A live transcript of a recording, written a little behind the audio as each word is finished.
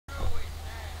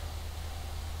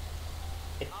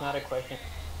It's not a question.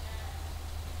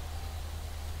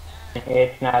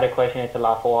 It's not a question, it's a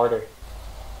lawful order.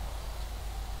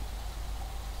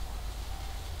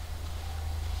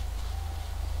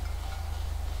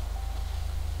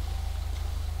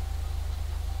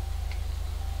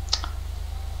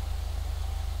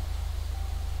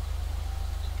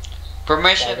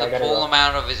 Permission Guys, to pull him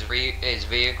out of his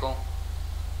vehicle.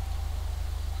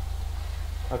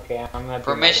 Okay, I'm gonna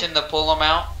Permission to pull him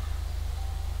out.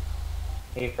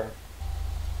 Affirm.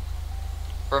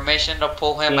 Permission to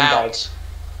pull him Beanbag. out.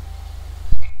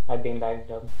 I beanbagged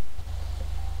him.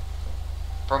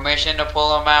 Permission to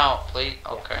pull him out, please.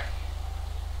 Yeah. Okay.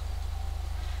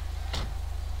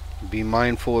 Be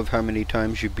mindful of how many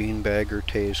times you beanbag or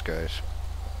tase, guys.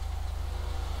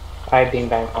 I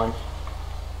beanbagged once.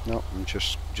 No, I'm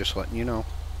just letting you know.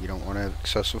 You don't want to have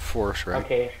excessive force, right?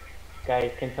 Okay,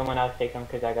 guys, can someone else take him?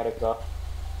 Because I gotta go.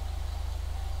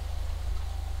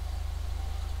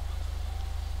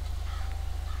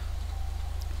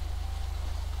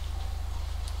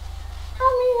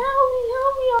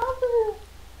 Help me, officer.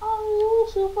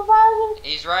 Supervisor.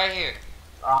 He's right here.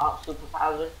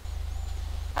 Supervisor.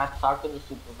 I have to talk to the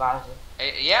supervisor.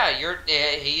 Yeah,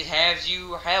 he has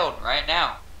you held right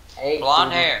now. Hey,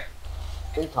 Blonde Susan. hair.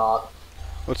 We talk.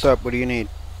 What's up? What do you need?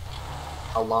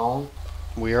 Alone?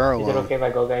 We are Is it alone. okay if I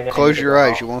go, guys? Close your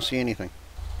eyes. You won't see anything.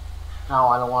 No,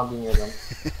 I don't want to be near them.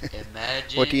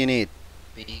 Imagine What do you need?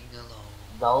 being alone.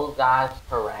 Those guys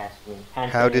harassed me.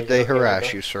 How did they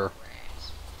harass you, sir?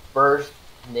 First,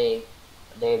 they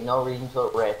have no reason to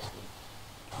arrest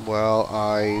me. Well,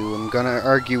 I am going to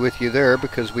argue with you there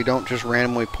because we don't just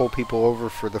randomly pull people over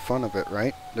for the fun of it,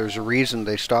 right? There's a reason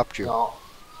they stopped you. No,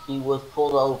 he was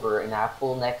pulled over, and I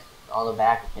pulled next on the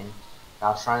back of him. I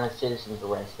was trying to citizens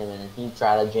arrest him, and he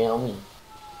tried to jail me.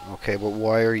 Okay, but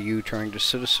why are you trying to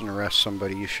citizen arrest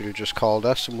somebody? You should have just called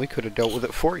us and we could have dealt with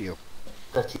it for you.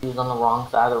 Because he was on the wrong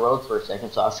side of the road for a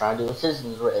second, so I was trying to do a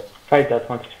citizen's arrest. Fight that's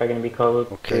once it's gonna be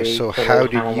code. Okay, 3, so so how there's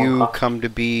did 911 you call. come to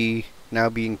be now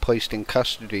being placed in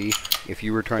custody if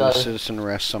you were trying to Because- citizen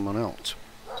arrest someone else?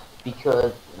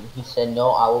 Because he said, no,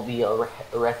 I will be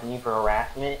arresting you for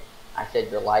harassment. I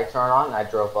said, your lights aren't on, and I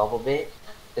drove up a bit.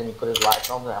 Then he put his lights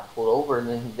on, and I pulled over, and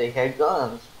then they had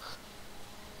guns.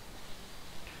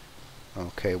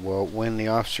 Okay, well, when the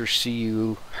officers see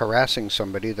you harassing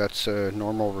somebody, that's a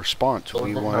normal response. It We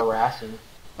wasn't want. harassing.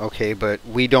 Okay, but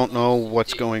we don't know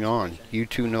what's going on. You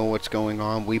two know what's going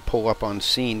on. We pull up on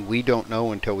scene. We don't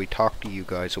know until we talk to you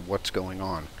guys of what's going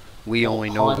on. We only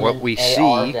know what we ARs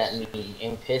see. at me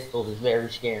and pistols is very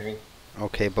scary.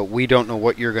 Okay, but we don't know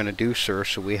what you're going to do, sir,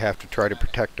 so we have to try to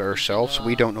protect ourselves.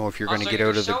 We don't know if you're going to get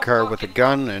out of the car with a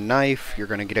gun, a knife, you're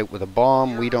going to get out with a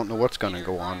bomb. We don't know what's going to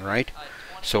go on, right?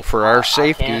 So for our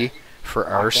safety,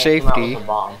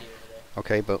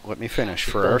 okay, but let me finish.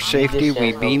 For our safety,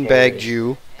 we beanbagged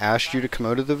you, asked you to come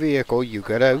out of the vehicle, you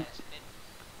got out.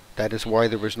 That is why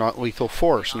there was not lethal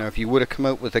force. Now, if you would have come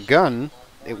out with a gun,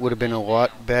 it would have been a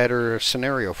lot better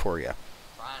scenario for you.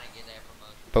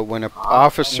 But when an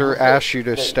officer asks you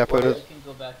to step out of...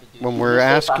 When we're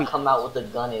asking... If I come out with a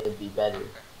gun, it would be better.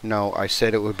 No, I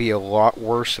said it would be a lot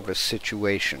worse of a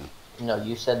situation. No,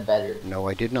 you said better. No,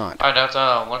 I did not. Alright, that's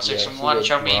 161.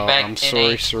 Show me Well, back I'm 10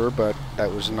 sorry, sir, but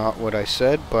that was not what I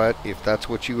said. But if that's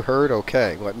what you heard,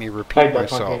 okay, let me repeat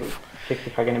myself.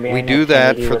 We do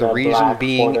that for the reason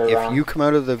being, if you come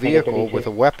out of the vehicle with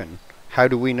a weapon, how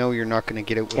do we know you're not going to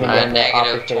get it with a weapon?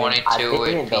 Negative 22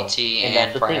 in PT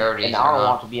and priorities. And I don't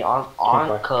want to be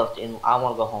uncuffed, and I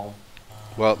want to go home.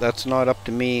 Well, that's not up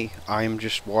to me. I'm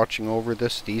just watching over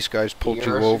this. These guys pulled you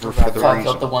You're a over for the supervisor.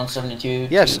 reason. Up the 172.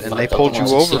 Yes, and they pulled you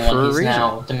over for a He's reason.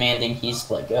 now demanding he's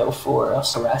let go for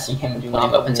us harassing him and Do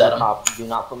pointing not put me weapons in at that him. cop. Do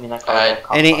not put me in that car.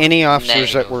 Any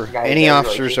officers that Negative. were Guys, any they're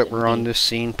officers that were on really this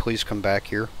scene, please come back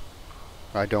here.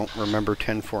 I don't remember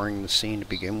 10-4ing the scene to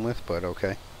begin with, but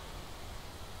okay.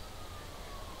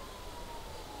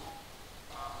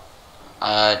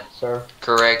 Sir?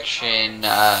 Correction,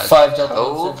 5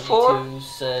 code 4? 172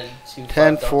 said to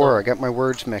 10-4. I got my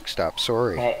words mixed up.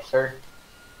 Sorry. Hey, sir?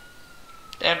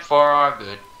 10-4 are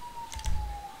good.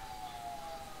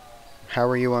 How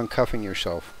are you uncuffing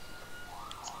yourself?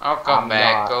 I'll come I'm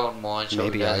back, not. code 1, so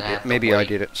Maybe he I doesn't did. have to Maybe I wait.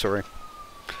 did it. Sorry.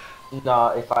 No,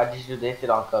 if I just do this, it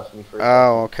uncuffs me for a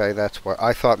Oh, okay. That's what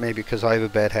I thought. Maybe because I have a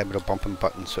bad habit of bumping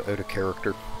buttons out of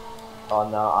character. Oh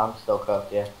no, I'm still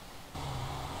cuffed, yeah.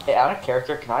 Hey, out of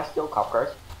character, can I steal cop cars?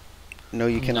 No,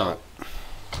 you cannot.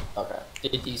 Okay.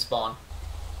 Did despawn.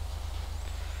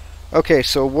 Okay,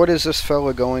 so what is this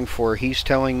fella going for? He's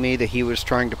telling me that he was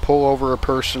trying to pull over a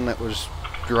person that was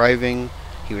driving.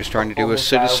 He was trying to do a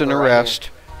citizen arrest,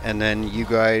 and then you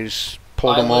guys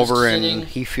pulled I him was over sitting- and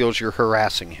he feels you're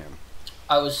harassing him.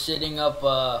 I was sitting up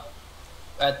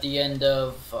at the end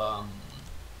of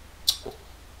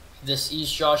this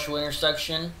East Joshua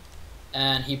intersection,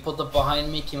 and he pulled up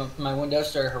behind me, came up to my window,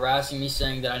 started harassing me,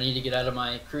 saying that I need to get out of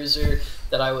my cruiser,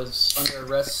 that I was under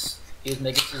arrest. He was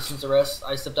making citizen's arrest.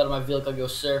 I stepped out of my vehicle. I go,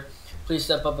 "Sir, please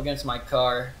step up against my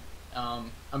car.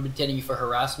 I'm detaining you for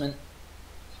harassment."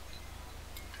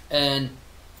 And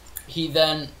he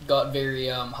then got very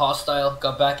hostile,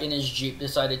 got back in his Jeep,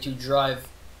 decided to drive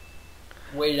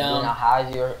way down. Now,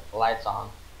 how's your lights on?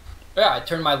 Yeah, I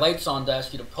turned my lights on to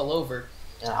ask you to pull over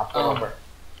And I'll pull over.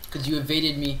 because you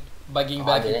evaded me by getting No,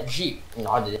 back I in your didn't. Jeep. No,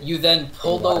 I didn't. You then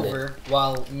pulled No, I didn't. over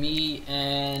while me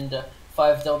and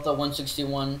 5 Delta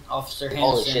 161 Officer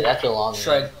Holy shit, Hanson that's a long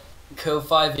tried name.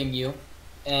 co-5ing you.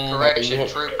 And Correction, Yeah.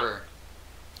 trooper.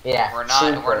 Yeah, We're not.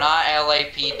 super. We're not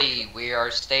LAPD. We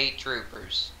are state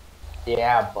troopers.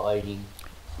 Yeah, buddy.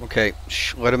 Okay,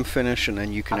 let him finish and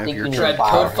then you can I have think your we turn. tried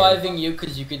Fire him. code 5ing you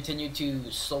because you continued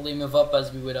to slowly move up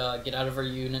as we would get out of our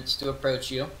units to approach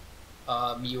you.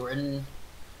 You were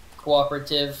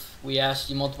cooperative. We asked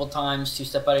you multiple times to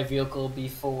step out of your vehicle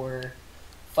before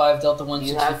 5 Delta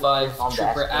You have to 165 click on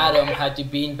Trooper that Adam screen. had to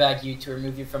beanbag you to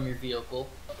remove you from your vehicle.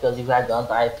 Because you got guns,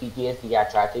 I have PTSD. I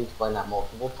tried to explain that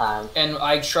multiple times. And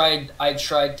I tried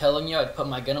telling you I'd put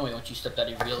my gun away once you stepped out of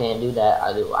your I vehicle. can't do that.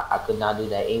 I could not do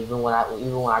that. Even when I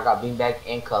got beanbagged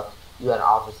and cuffed, you had an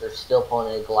officer still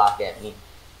pointing a Glock at me.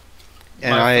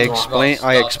 And My I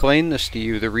phone explained this to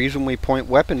you. The reason we point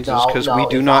weapons is No, because no, we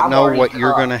do if not I'm know already what you're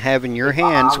cuffed, going to have in your if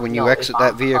hands I'm- when you no, exit if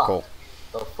that I'm vehicle.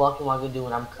 The fuck am I gonna do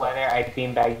when I'm cuffed? Whether I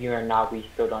beanbag you or not, we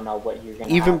still don't know what you're gonna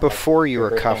Even have, like, before you were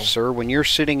trooper cuffed, thing. sir, when you're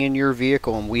sitting in your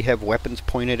vehicle and we have weapons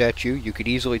pointed at you, you could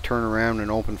easily turn around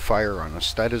and open fire on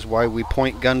us. That is why we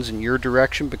point guns in your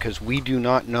direction, because we do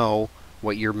not know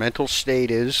what your mental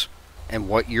state is and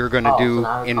what you're going to Oh, so do now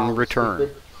I'm in calling return.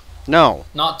 stupid? No,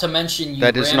 Not to mention you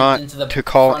that is rammed not into the to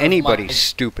call front of anybody my-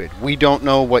 stupid. We don't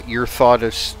know what your thought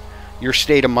is, your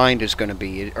state of mind is going to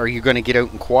be. Are you going to get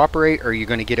out and cooperate, or are you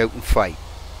going to get out and fight?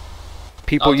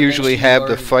 People Not to usually mention you have the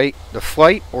already-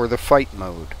 flight or the fight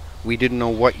mode. We didn't know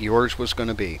what yours was going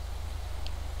to be.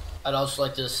 I'd also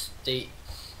like to state,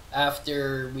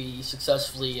 after we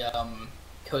successfully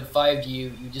code 5'd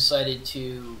you, you decided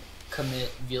to commit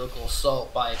vehicle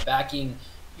assault by backing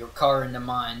your car into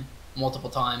mine multiple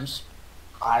times.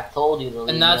 I told you to leave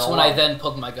And that's me when I alone. then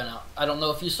pulled my gun out. I don't know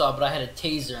if you saw, but I had a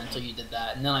taser until you did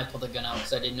that, and then I pulled the gun out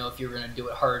because I didn't know if you were going to do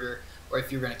it harder or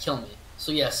if you were going to kill me.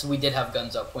 So yes, we did have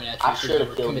guns up pointing at you I because should you have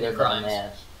were killed your committing dumb crimes.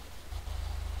 ass.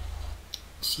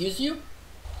 Excuse you?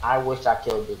 I wish I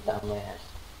killed your dumb ass.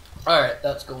 Alright,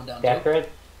 that's going down Death too. threats?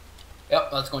 Yep,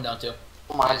 that's going down too.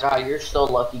 Oh my god, you're so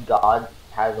lucky God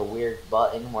has a weird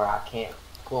button where I can't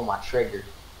pull my trigger.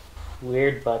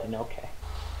 Weird button, okay.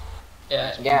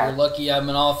 Yeah, Yeah. you're lucky I'm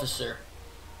an officer.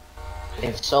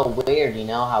 It's so weird, you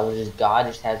know, how just God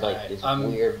just has like Alright, this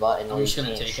I'm- weird button I'm where just you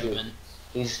gonna can't take shoot. him in.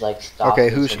 He's just like stop. Okay,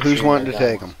 this who's from who's shooting wanting a to gun.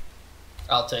 take him?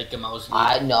 I'll take him. I was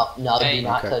I leaving. no Hey, do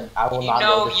not. okay. I will You not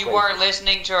know go this you way. weren't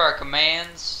listening to our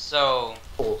commands, so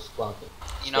Full splunking.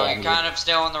 you know Stab you're you. kind of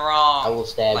still in the I wrong. will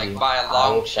stab like you. by a I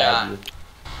long will stab shot. you.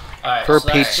 Alright, For so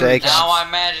that's Pete's three sakes. guns. Now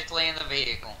I'm magically in the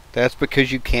vehicle. That's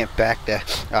because you can't back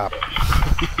that up.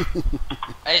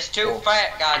 It's too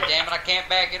fat, god damn it! I can't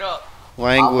back it up.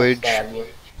 Language. I will stab you.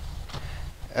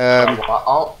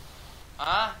 Um,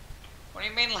 Huh? What do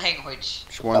you mean language?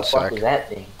 just What one the fuck sec. is that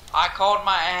thing? I called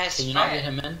my ass Can you not get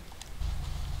fat. him in?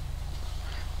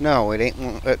 No, it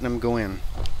ain't letting them go in.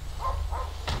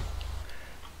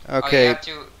 Oh, you Okay, have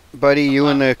to. buddy, you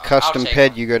in the I'll custom take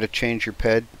ped, him. you got to change your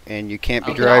ped, and you can't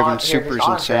be Okay, driving Just supers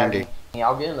on, and Sandy. grab me.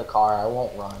 I'll get in the car. I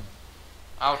won't run.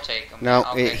 I'll take him. No,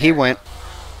 I'll get he there. went.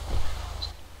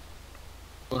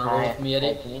 Wanna roll with me,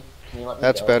 Eddie? Can you let me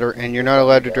That's go? better, and you're not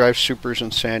allowed to drive supers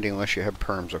and Sandy unless you have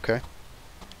perms, okay?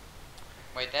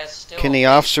 Wait, that's still. Can a the base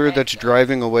officer ped, that's though.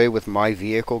 driving away with my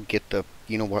vehicle get the,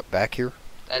 you know what, back here?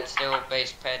 That's still a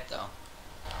base ped though.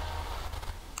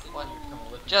 What? You're coming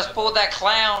with me, Just bud. pull that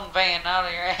clown van out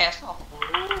of your asshole.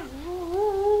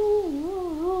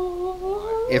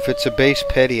 If it's a base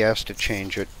ped, he has to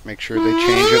change it. Make sure they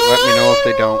change it. Let me know if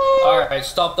they don't. Alright,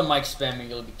 stop the mic spamming,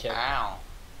 you'll be kicked. Ow.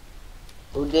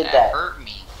 Who did That that? hurt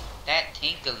me. That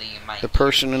tinkly in my The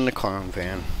person in the clown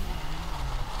van.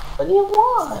 What do you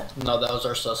want? No, that was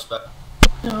our suspect.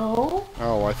 No.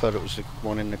 Oh, I thought it was the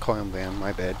one in the clown van.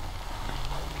 My bad.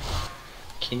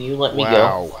 Can you let me go?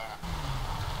 Wow.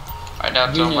 Right down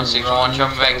to Union 161, run,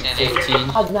 jumping back to code 1080. 15.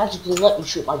 I'd magically let me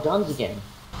shoot my guns again.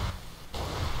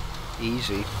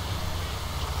 Easy.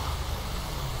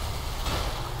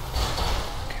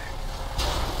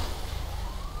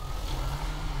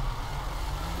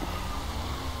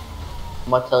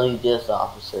 I'm gonna tell you this,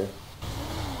 officer.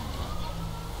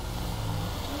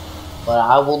 What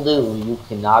I will do, you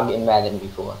cannot get mad at me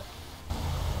for.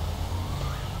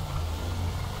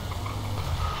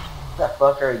 Where the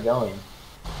fuck are you going?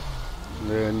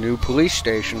 The new police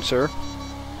station, sir.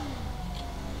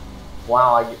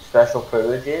 Wow, I get special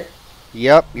privileges?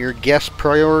 Yep, your guest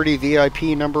priority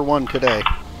VIP #1 today.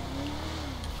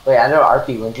 Wait, I know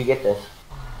RP, when'd you get this?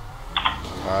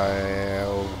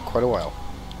 Quite a while.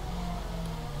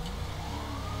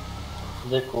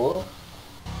 Is it cool?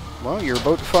 Well, you're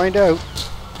about to find out.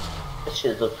 This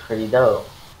shit looks pretty dope.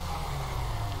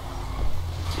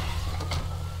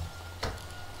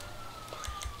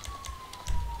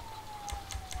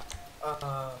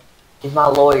 He's my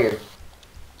lawyer.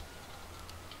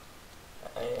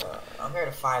 I'm here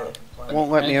to file a complaint.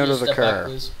 Won't let me out of the Step car. back,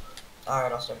 please.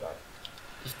 Alright, I'll step back.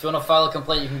 If you want to file a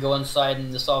complaint, you can go inside,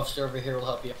 and this officer over here will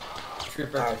help you.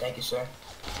 Trooper. Alright, thank you, sir.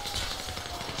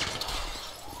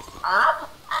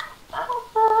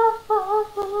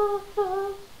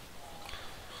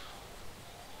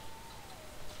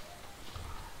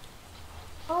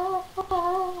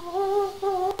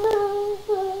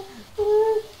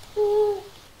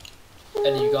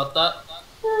 Eddie, you got that?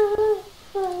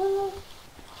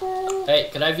 Hey,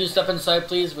 could I have you step inside,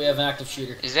 please? We have an active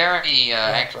shooter. Is there any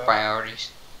active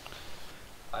priorities?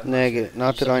 Negative.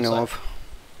 Not that I know of.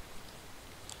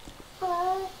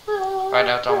 Right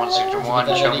out on 161.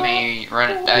 Show me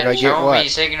show me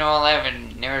signal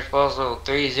 11 nearest postal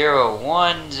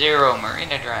 3010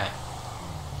 Marina Drive.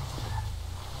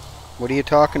 What are you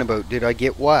talking about? Did I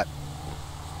get what?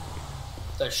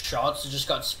 The shots that just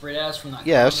got sprayed at us from that.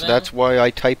 Yes, van? that's why I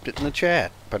typed it in the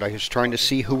chat. But I was trying to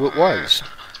see who it was.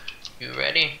 You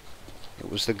ready?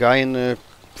 It was the guy in the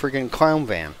friggin' clown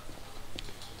van.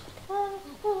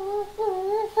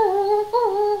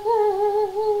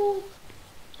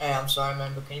 Hey, I'm sorry,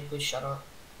 man, but can you please shut up?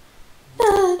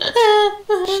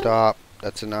 Stop.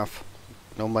 That's enough.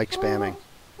 No mic spamming.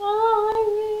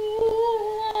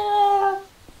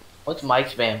 What's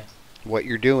Mike's van? What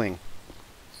you're doing.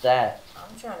 What's that?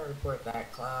 I'm trying to report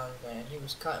that clown, man. He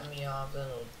was cutting me off, that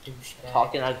little douchebag.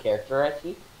 Talking out of character, I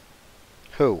see?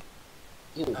 Who?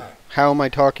 You. Alright. How am I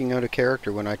talking out of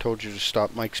character when I told you to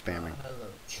stop mic spamming? Hello,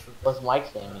 trooper. What's Mike's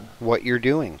van? What you're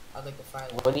doing. I'd like to file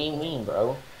a What do you mean,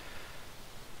 bro?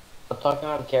 I'm talking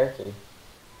out of character.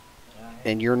 Alright.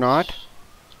 And you're not?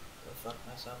 Go fuck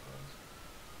myself,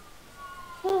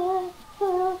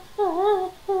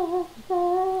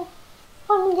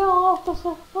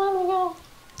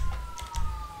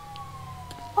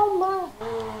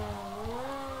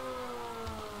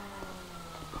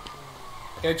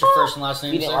 Here's your first and last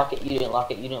name, You didn't sir. lock it, you didn't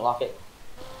lock it, you didn't lock it.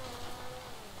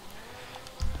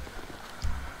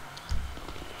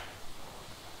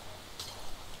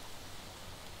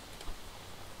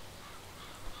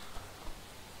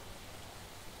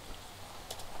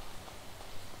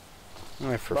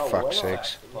 Oh, for Bro, fuck's where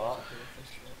sakes. the-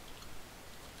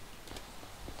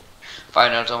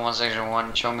 Find out on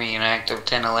 161. Show me an active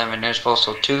 1011 nearest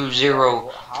postal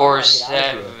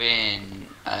 2047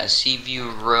 Seaview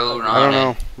Road I don't on know.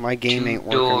 a My game ain't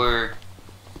working. two-door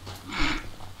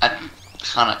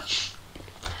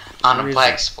on Where a is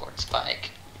black he? sports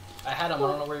bike. I had him. I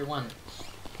don't know where he went.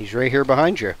 He's right here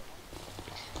behind you.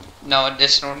 No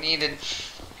additional needed.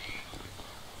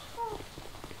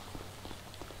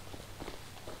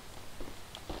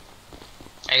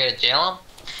 I gotta jail him?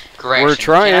 Correction. We're Can I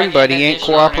trying, get but an he ain't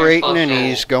additional nearest cooperating and postal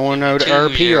he's going out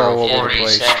RP all over the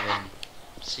place. 2047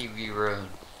 Seaview Road.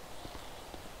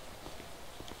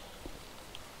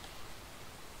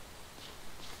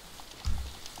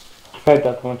 Five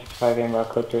Delta 165 aim route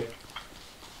code 3.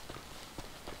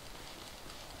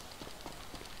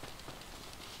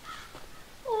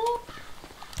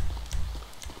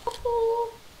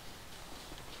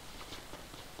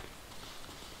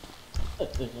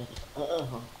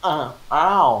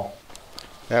 Ow!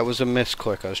 That was a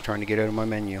misclick. I was trying to get out of my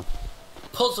menu.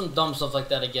 Pull some dumb stuff like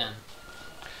that again.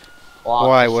 Lock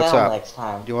Why? the What's cell up? Next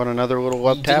time. Do you want another little You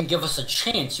love didn't tap? give us a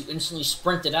chance. You instantly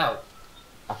sprinted out.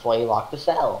 That's why you locked the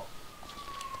cell.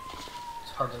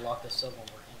 It's hard to lock this up when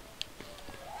working.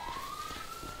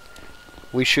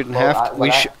 We shouldn't Well, have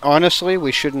to, honestly,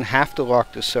 we shouldn't have to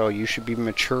lock the cell. You should be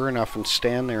mature enough and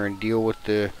stand there and deal with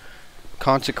the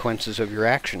consequences of your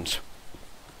actions.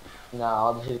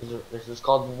 No, this is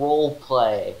called role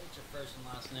play. What's your first and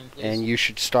last name, please? And you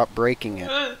should stop breaking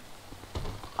it.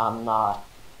 I'm not.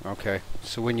 Okay.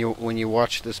 So when you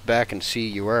watch this back and see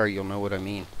you are, you'll know what I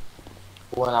mean.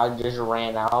 When I just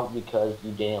ran out because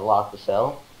you didn't lock the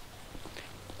cell.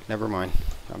 Never mind.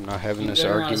 I'm not having You this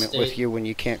better not argument stay- with you when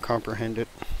you can't comprehend it.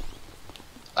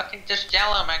 Fucking just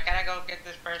tell him I gotta go get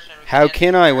this person. How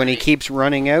can I when he keeps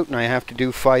running out and I have to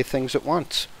do 5 things at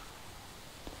once?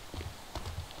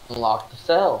 Lock the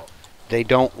cell. They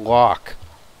don't lock.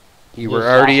 You Do were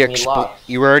already slash me locks.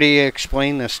 you already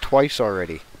explained this twice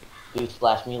already. Do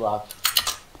slash me lock.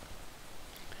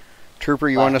 Trooper,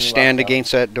 you Slash want to me stand lock, though.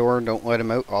 against that door and don't let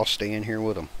him out? I'll stay in here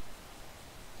with him.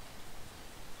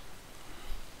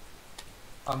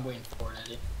 I'm waiting for it,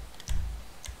 Eddie.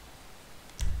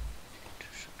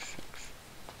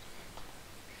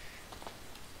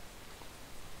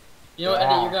 You know what,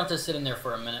 Eddie? Yeah. You're gonna have to sit in there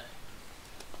for a minute.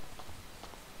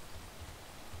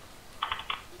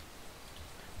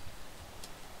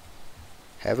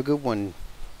 Have a good one.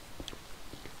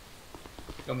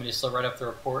 You want me to still write up the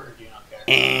report, or do you not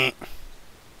care?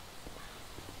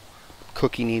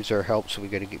 Cookie needs our help, so we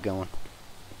gotta get going.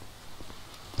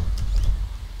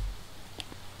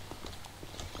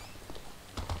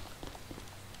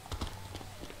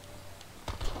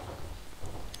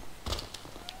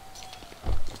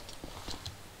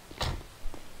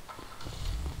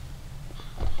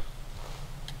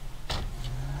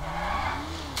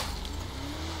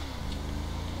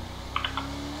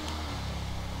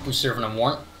 Who's serving a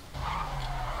warrant?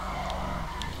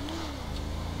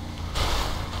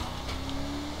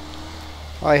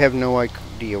 I have no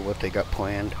idea what they got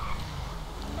planned.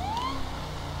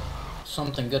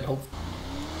 Something good, hope.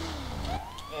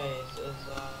 Hey,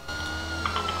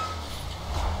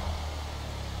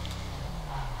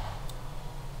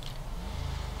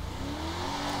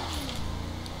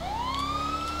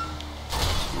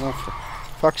 Oh, for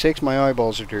fuck's sakes, my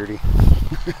eyeballs are dirty.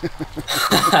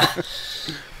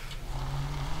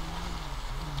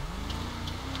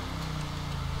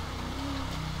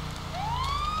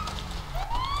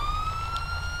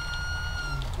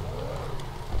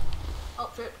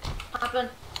 Oh shit. Happened.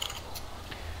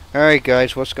 Alright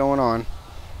guys, what's going on?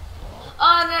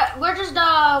 No, we're just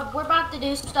we're about to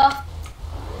do some stuff.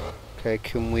 Okay,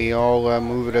 can we all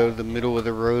move it out of the middle of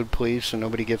the road, please, so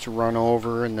nobody gets run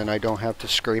over and then I don't have to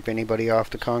scrape anybody off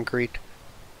the concrete?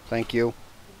 Thank you.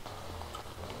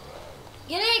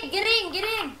 Get in, get in, get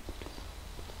in.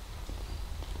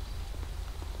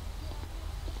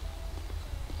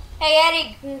 Hey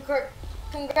Eddie,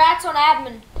 congrats on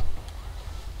admin.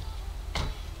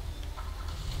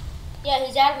 Yeah,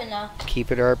 he's admin now.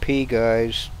 Keep it RP,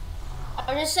 guys.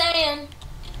 I'm just saying.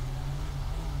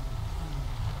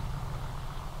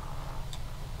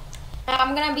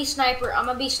 I'm gonna be sniper. I'm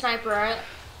gonna be sniper, alright?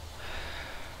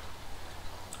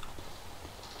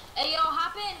 Hey yo,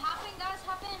 hop in guys,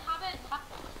 hop in.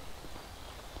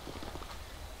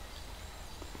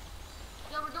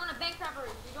 Yo, we're doing a bank robbery.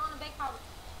 We're doing a bank robbery.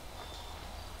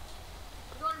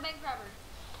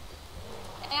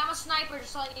 Hey, I'm a sniper,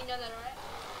 just letting you know that, alright?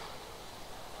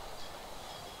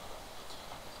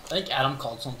 I think Adam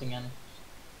called something in.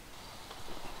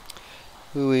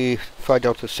 Louis, 5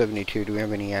 Delta 72, do we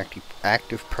have any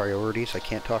active priorities? I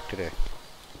can't talk today.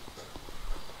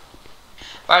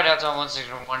 5 Delta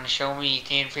 161, show me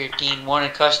 1015, one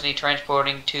in custody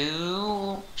transporting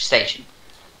to station.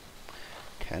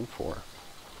 10-4.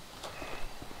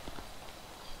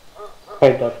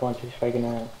 5 Delta 165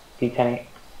 gonna be 10-8.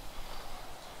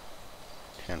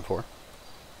 10-4.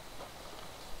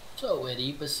 So,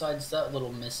 Eddie, besides that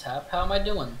little mishap, how am I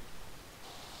doing?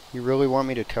 You really want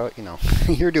me to tell you? No.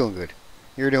 You're doing good.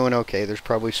 You're doing okay. There's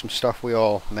probably some stuff we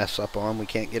all mess up on. We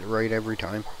can't get it right every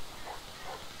time.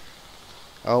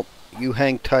 Oh, you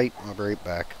hang tight. I'll be right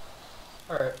back.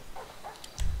 Alright.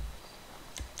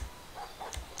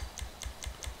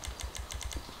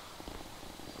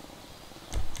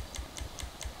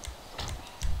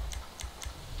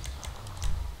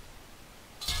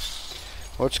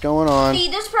 What's going on? See,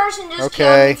 this person just Okay.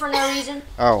 killed me for no reason.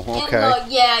 Oh, okay.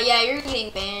 And, yeah, you're getting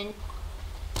banned.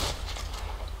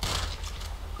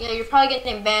 Yeah, you're probably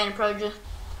getting banned, Proja.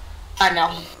 I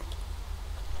know.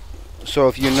 So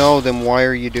if you know, then why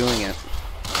are you doing it?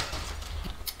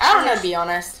 I don't know, to be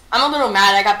honest. I'm a little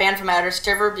mad I got banned from my other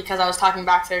server because I was talking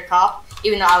back to a cop,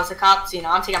 even though I was a cop, so, you know,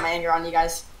 I'm taking my anger on you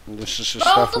guys. This is the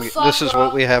Bro, stuff what the fuck, this is bro?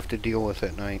 what we have to deal with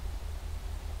at night.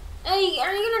 Hey,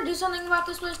 are you gonna do something about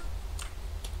this, please?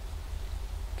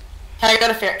 Can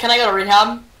I go to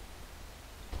rehab?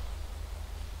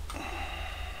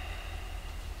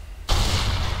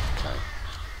 Okay.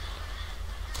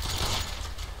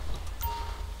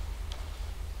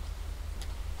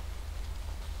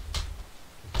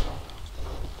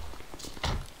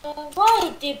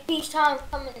 Why did peacetime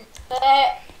coming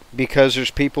back? Because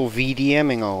there's people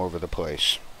VDMing all over the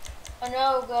place. I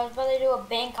know, guys, but they do a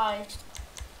bank heist.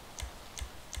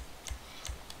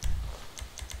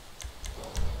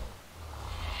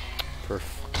 For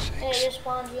just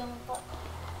spawned you on the button.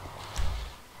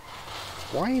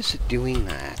 Why is it doing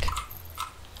that?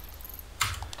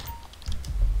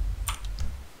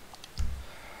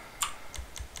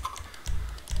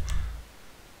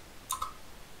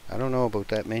 I don't know about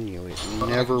that menu. It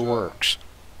never works.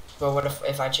 But what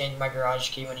if I change my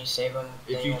garage key when you save them?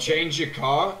 If you change your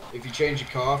car, for your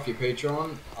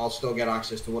Patreon, I'll still get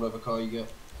access to whatever car you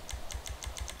get.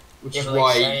 Which is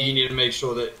why you need to make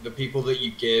sure that the people that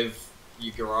you give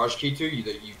your garage key to,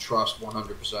 that you trust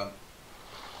 100%.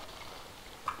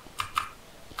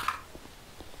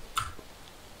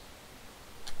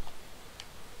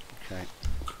 Okay.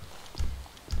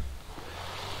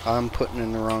 I'm putting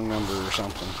in the wrong number or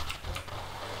something.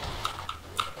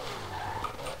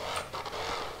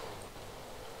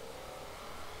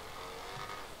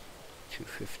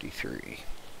 $253.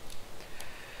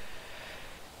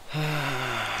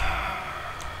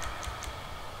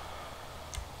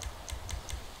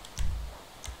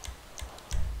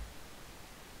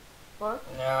 What?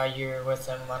 No, you're with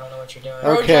them. I don't know what you're doing.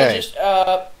 Okay. Rojo just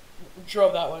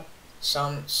drove that way.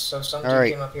 Some dude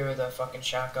Alright. came up here with a fucking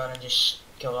shotgun and just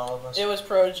killed all of us. It was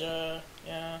Proja,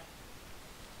 yeah.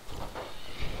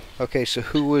 Okay, so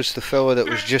who was the fella that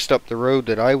was just up the road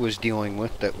that I was dealing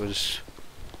with that was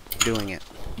doing it?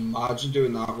 Imagine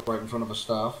doing that right in front of a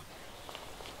staff.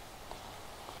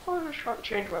 I was just trying to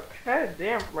change my pad.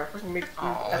 Damn, for my fucking make. Oh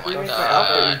my What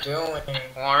god. are you doing?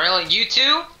 Oh, really? You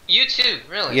too? You too?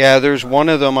 Really? Yeah, there's one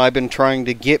of them I've been trying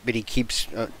to get, but he keeps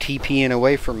TPing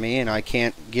away from me, and I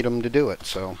can't get him to do it,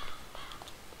 so...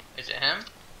 Is it him?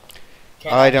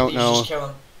 I don't know. Just kill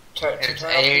him. It's Turn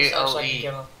off these stuff so I can AOE.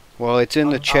 kill him. Well, it's in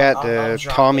the chat. I'll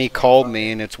drop Tommy this called motherfucker.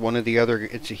 me, and it's one of the other...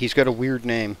 He's got a weird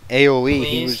name. AOE, he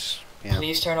Please? was... Yeah.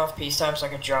 Please turn off peacetime so I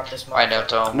can drop this I know,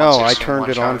 Tom. No, I 161 turned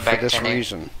it on trying for back this 10 8.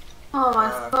 reason. Oh my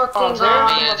fucking Oh,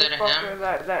 god. Yeah, is it him?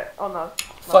 that on the.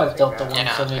 Fuck Delta Yeah,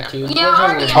 172. Yeah,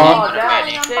 already. Tom- I'm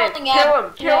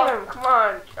probably Kill him, come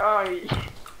on. Oh,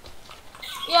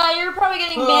 Yeah, you're probably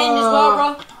getting banned as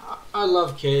well, bro. I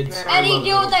love kids. I Eddie, love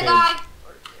deal with that little guy.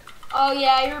 Oh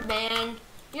yeah, you're banned.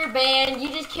 You're banned. You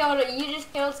just killed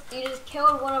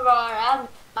one of our admins.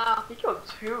 Wow. he killed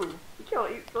two. He killed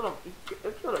him. He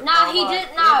killed him. Nah, he did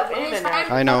not. His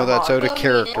friend- I know, that's out of Oh,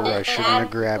 character. yeah. I shouldn't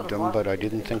have grabbed him, but I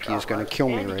didn't think he was going to kill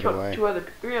me And he right killed away.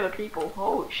 three other people.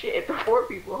 Oh shit, 4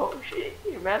 people. Oh shit.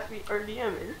 He masked me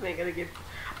RDM. This man gonna get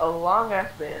a long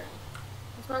ass ban.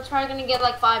 This one's probably gonna get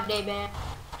like 5-day ban.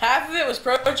 Half of it was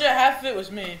Proja, half of it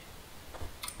was me.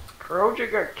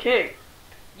 Proja got kicked.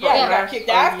 Yeah, he he got kicked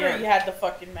after he had the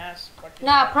fucking mask.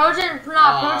 Nah, Proja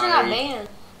got banned.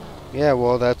 Yeah,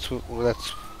 well, that's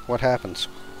what happens.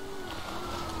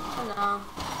 I know.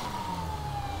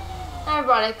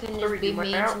 Everybody can just be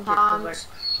mean sometimes.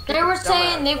 They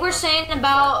were saying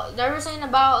about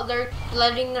they're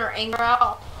letting their anger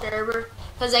out server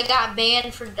because they got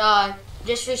banned for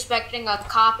disrespecting a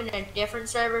cop in a different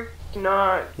server.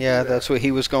 Not. Yeah, that's what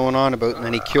he was going on about, and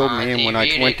then he killed me, and when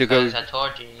I went to go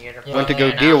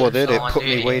I deal with it, it put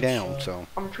me way down, so...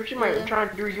 I'm trying to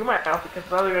redo my outfit because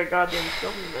the other guy goddamn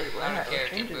killed me. Like, I had to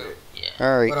change it.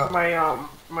 Alright.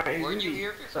 My Were you Uzi.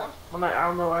 here before? When I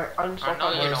don't know, I uninstalled I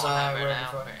know you my don't have an where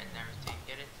outfit and everything.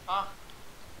 Get it? Oh.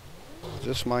 Is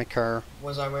this my car?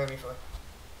 Was I where before?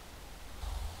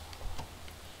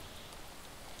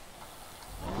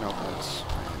 No, that's...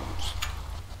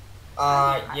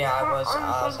 Yeah, I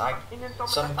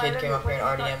was. Some kid came up here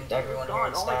and RDM'd everyone here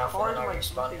in staff, and then I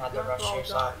respawned and had to rush here,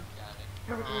 so.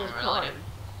 Everything is Really? gone.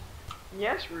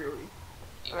 Yes, really.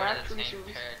 You wear the same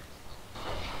pad.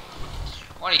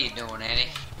 What are you doing, Eddie?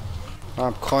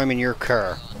 I'm climbing your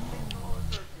car.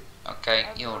 Okay,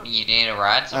 you need a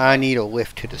ride somewhere? I need a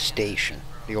lift to the station.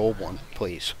 The old one,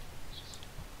 please.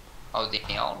 Oh, the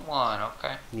old one,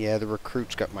 okay. Yeah, the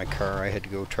recruits got my car. I had to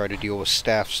go try to deal with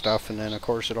staff stuff, and then, of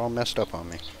course, it all messed up on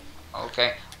me.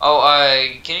 Okay. Oh,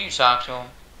 can you talk to him?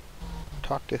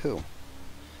 Talk to who?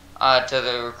 To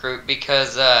the recruit,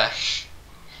 because,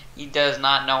 he does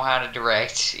not know how to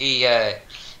direct. He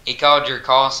called your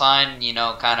call sign, you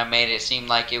know, kind of made it seem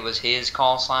like it was his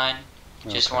call sign.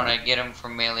 Just Okay. want to get him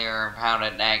familiar of how to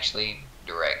actually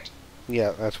direct.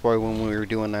 Yeah, that's why when we were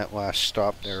doing that last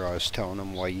stop there, I was telling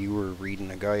him why you were reading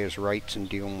the guy's rights and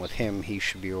dealing with him. He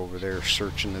should be over there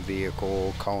searching the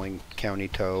vehicle, calling county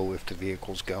tow if the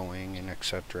vehicle's going, and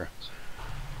etc.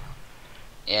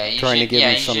 Yeah, you Trying should, to give yeah,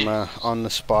 him you some should,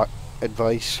 on-the-spot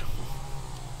advice.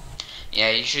 yeah,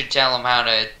 you should tell him how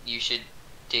to. You should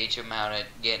teach him how to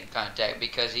get in contact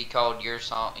because he called your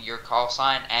call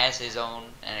sign as his own,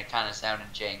 and it kind of sounded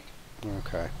jank.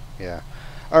 Okay, yeah.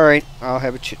 Alright, I'll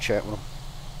have a chit-chat with him.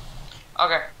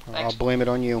 Okay, I'll thanks. blame it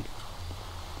on you.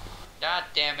 God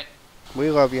damn it. We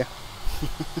love you. Get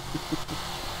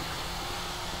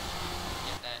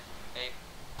that, babe.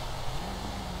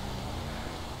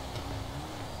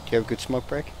 Do you have a good smoke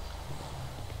break?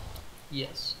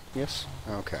 Yes. Yes?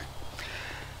 Okay.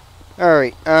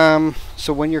 Alright,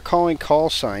 so when you're calling call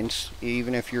signs,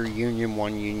 even if you're Union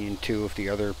 1, Union 2, if the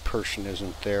other person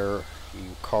isn't there,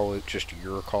 you call it just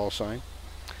your call sign,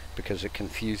 because it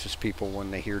confuses people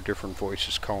when they hear different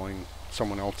voices calling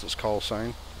someone else's call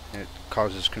sign. It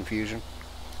causes confusion.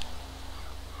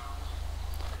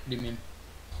 What do you mean?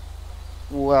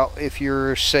 Well, if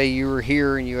you're, say you were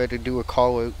here and you had to do a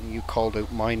call out and you called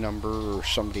out my number or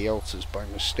somebody else's by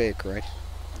mistake, right?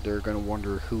 They're going to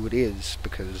wonder who it is,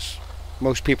 because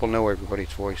most people know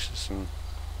everybody's voices. And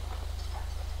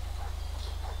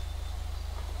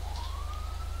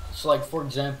So, like, for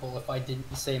example, if I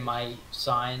didn't say my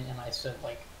sign and I said,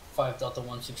 like, 5 Delta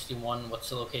 161, what's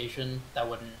the location? That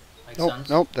wouldn't make sense?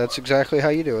 Nope, that's exactly how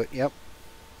you do it, yep.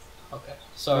 Okay.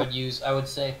 So Nope. I would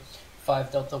say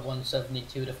 5 Delta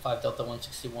 172 to 5 Delta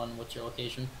 161, what's your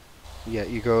location? Yeah,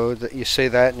 you say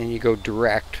that and then you go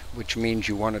direct, which means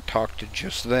you want to talk to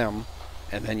just them,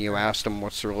 and then you ask them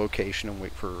what's their location and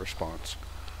wait for a response.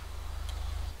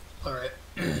 Alright.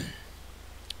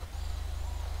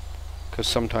 Because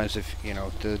sometimes if, you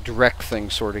know, the direct thing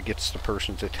sort of gets the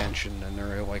person's attention and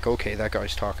they're like, okay, that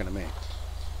guy's talking to me.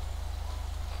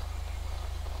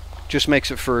 Just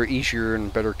makes it for easier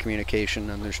and better communication,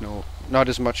 and there's not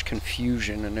as much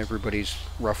confusion, and everybody's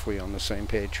roughly on the same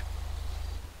page.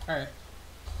 Alright.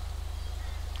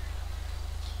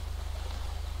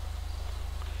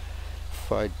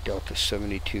 Five Delta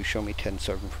 72, show me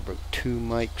 10-7 for about 2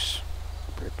 mics.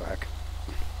 Be right back.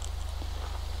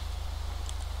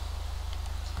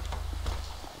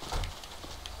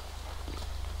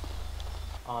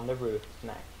 On the roof,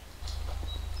 nice.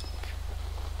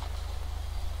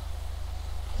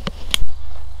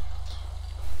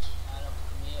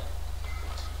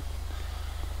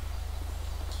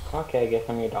 Okay, I guess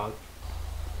I'm your dog.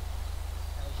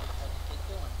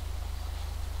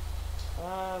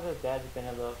 The dad's been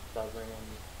a little stubborn and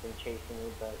been chasing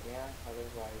me, but yeah,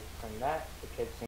 otherwise from that, the kids